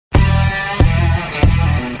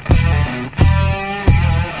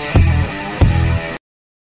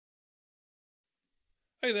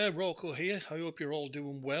Hey there, Rocco here. I hope you're all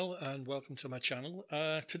doing well and welcome to my channel.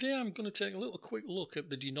 Today I'm going to take a little quick look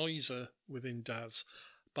at the denoiser within DAZ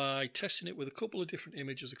by testing it with a couple of different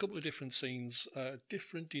images, a couple of different scenes,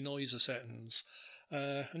 different denoiser settings,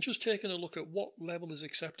 and just taking a look at what level is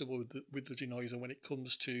acceptable with the denoiser when it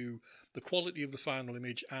comes to the quality of the final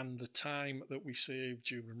image and the time that we save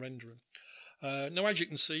during rendering. Now, as you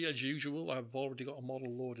can see, as usual, I've already got a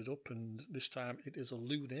model loaded up, and this time it is a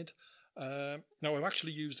Lunid. Now, I've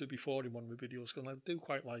actually used it before in one of my videos and I do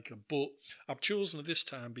quite like her, but I've chosen it this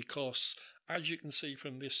time because, as you can see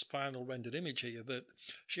from this final rendered image here, that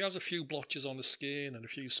she has a few blotches on the skin and a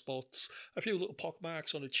few spots, a few little pock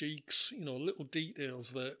marks on the cheeks, little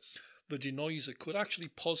details that the denoiser could actually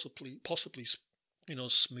possibly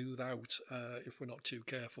smooth out if we're not too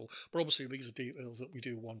careful. But obviously these are details that we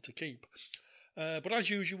do want to keep. But as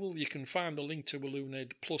usual, you can find the link to a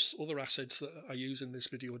Lunid plus other assets that I use in this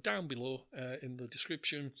video down below in the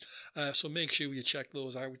description. So make sure you check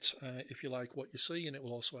those out if you like what you see, and it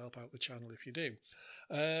will also help out the channel if you do.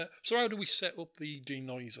 So how do we set up the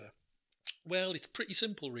denoiser? Well, it's pretty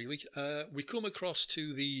simple really. We come across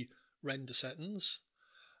to the render settings.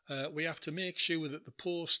 We have to make sure that the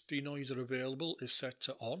post denoiser available is set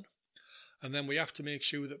to on. And then we have to make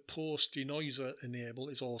sure that post denoiser enable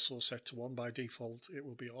is also set to 1. By default, it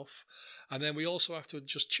will be off. And then we also have to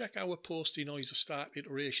just check our post denoiser start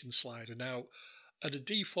iteration slider. Now, at a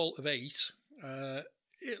default of 8,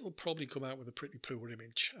 it'll probably come out with a pretty poor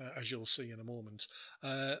image, as you'll see in a moment.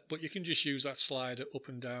 But you can just use that slider up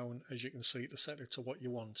and down, as you can see, to set it to what you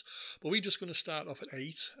want. But we're just going to start off at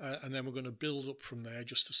 8, and then we're going to build up from there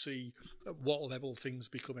just to see at what level things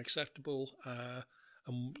become acceptable.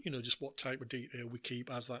 And just what type of detail we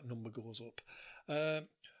keep as that number goes up,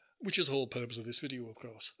 which is the whole purpose of this video, of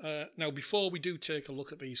course. Now, before we do take a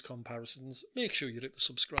look at these comparisons, make sure you hit the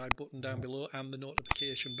subscribe button down below and the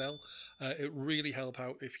notification bell. It really helps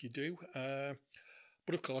out if you do.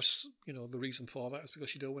 But of course, the reason for that is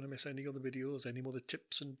because you don't want to miss any other videos, any other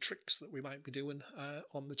tips and tricks that we might be doing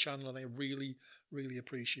on the channel, and I really, really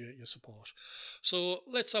appreciate your support. So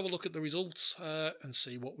let's have a look at the results and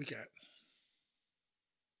see what we get.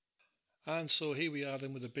 And so here we are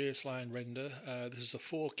then with the baseline render. This is a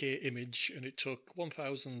 4K image and it took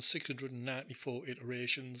 1,694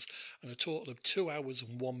 iterations and a total of 2 hours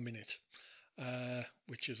and 1 minute,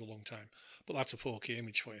 which is a long time, but that's a 4K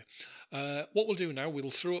image for you. What we'll do now,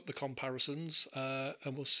 we'll throw up the comparisons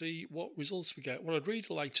and we'll see what results we get. What I'd really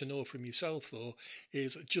like to know from yourself though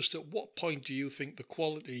is just at what point do you think the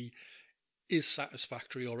quality is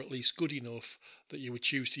satisfactory, or at least good enough that you would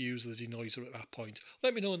choose to use the denoiser at that point.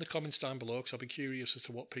 Let me know in the comments down below because I'll be curious as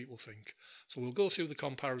to what people think. So we'll go through the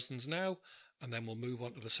comparisons now and then we'll move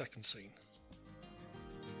on to the second scene.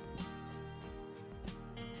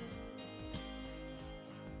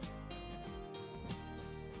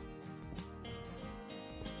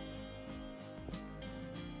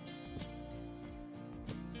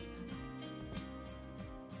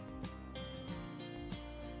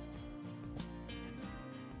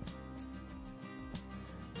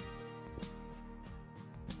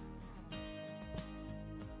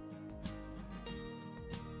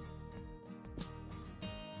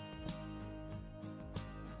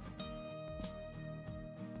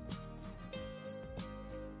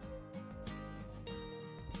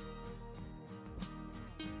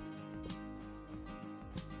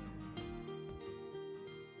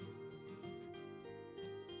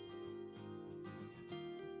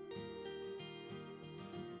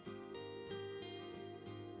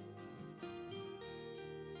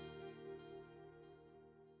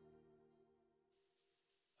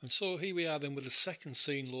 And so here we are then with the second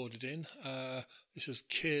scene loaded in. This is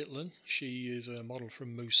Caitlin. She is a model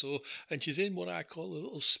from Musso and she's in what I call a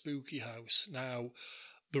little spooky house. Now,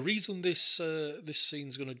 the reason this scene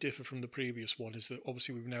is going to differ from the previous one is that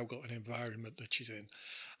obviously we've now got an environment that she's in.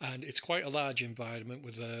 And it's quite a large environment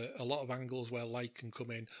with a lot of angles where light can come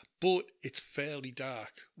in, but it's fairly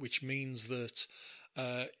dark, which means that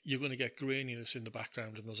you're going to get graininess in the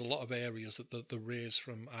background, and there's a lot of areas that the rays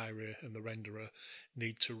from iRay and the renderer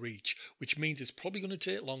need to reach, which means it's probably going to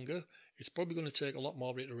take longer, it's probably going to take a lot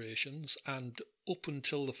more iterations, and up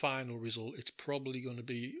until the final result it's probably going to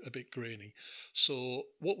be a bit grainy. So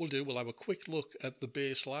what we'll do, we'll have a quick look at the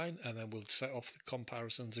baseline and then we'll set off the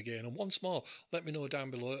comparisons again. And once more, let me know down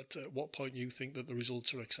below at what point you think that the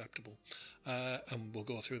results are acceptable, and we'll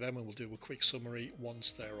go through them and we'll do a quick summary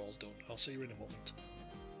once they're all done. I'll see you in a moment.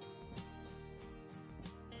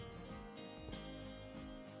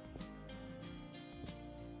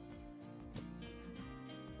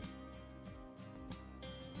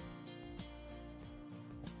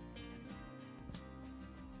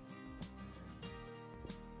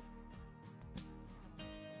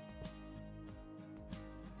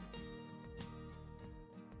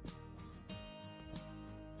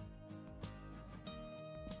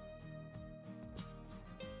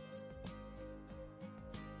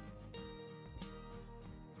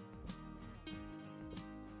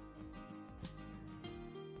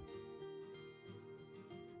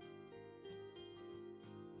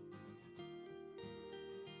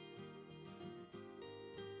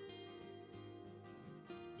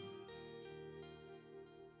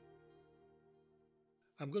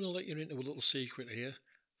 I'm going to let you into a little secret here.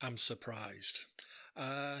 I'm surprised.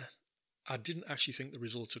 I didn't actually think the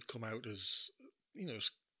results had come out as,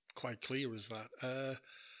 as quite clear as that.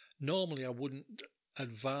 Normally, I wouldn't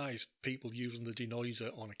advise people using the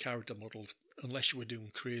denoiser on a character model unless you were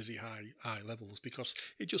doing crazy high levels, because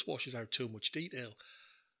it just washes out too much detail.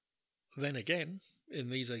 Then again, in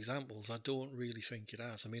these examples, I don't really think it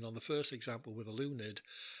has. I mean, on the first example with a Lunid,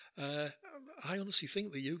 I honestly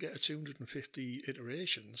think that you get a 250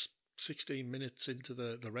 iterations, 16 minutes into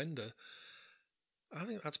the render. I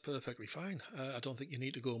think that's perfectly fine. I don't think you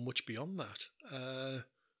need to go much beyond that.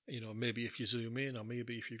 Maybe if you zoom in, or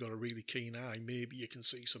maybe if you've got a really keen eye, maybe you can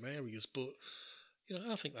see some areas, but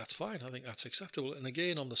I think that's fine. I think that's acceptable. And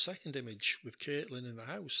again, on the second image with Caitlin in the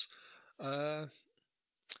house,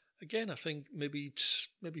 again, I think maybe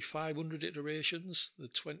 500 iterations, the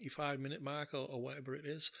 25-minute mark or whatever it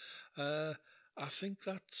is. I think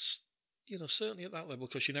that's certainly at that level,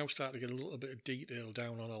 because you now start to get a little bit of detail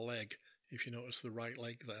down on a leg. If you notice the right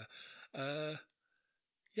leg there.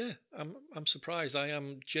 Yeah, I'm surprised. I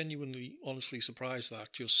am genuinely, honestly surprised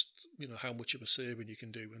that just how much of a saving you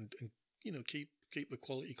can do, and keep the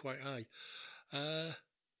quality quite high.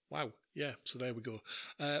 Wow, yeah. So there we go.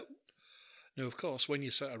 Now, of course, when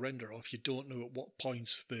you set a render off, you don't know at what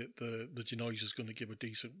points the denoiser is going to give a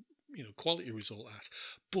decent quality result at.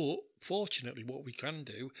 But fortunately, what we can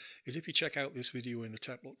do is, if you check out this video in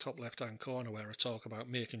the top left hand corner where I talk about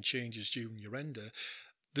making changes during your render,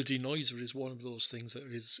 the denoiser is one of those things that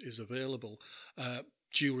is available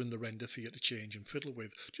during the render for you to change and fiddle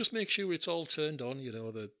with. Just make sure it's all turned on,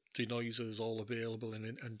 the denoiser is all available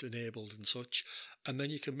and enabled and such, and then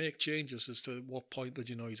you can make changes as to what point the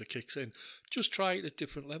denoiser kicks in. Just try it at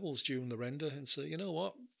different levels during the render and say, you know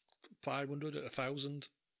what, 500 at 1000,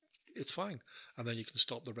 it's fine, and then you can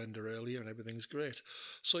stop the render earlier and everything's great.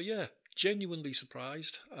 So yeah, genuinely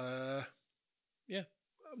surprised. Yeah,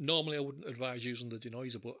 normally I wouldn't advise using the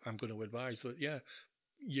denoiser, but I'm going to advise that, yeah,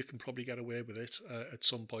 you can probably get away with it at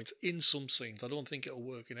some points in some scenes. I don't think it'll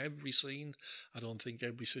work in every scene. I don't think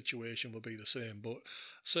every situation will be the same, but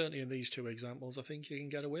certainly in these two examples, I think you can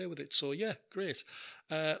get away with it. So yeah, great.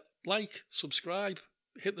 Like, subscribe,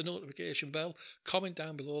 hit the notification bell, comment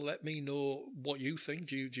down below, let me know what you think.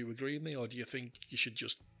 Do you agree with me, or do you think you should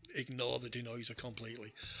just ignore the denoiser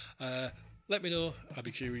completely? Let me know. I'd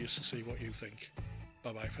be curious to see what you think.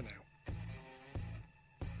 Bye bye for now.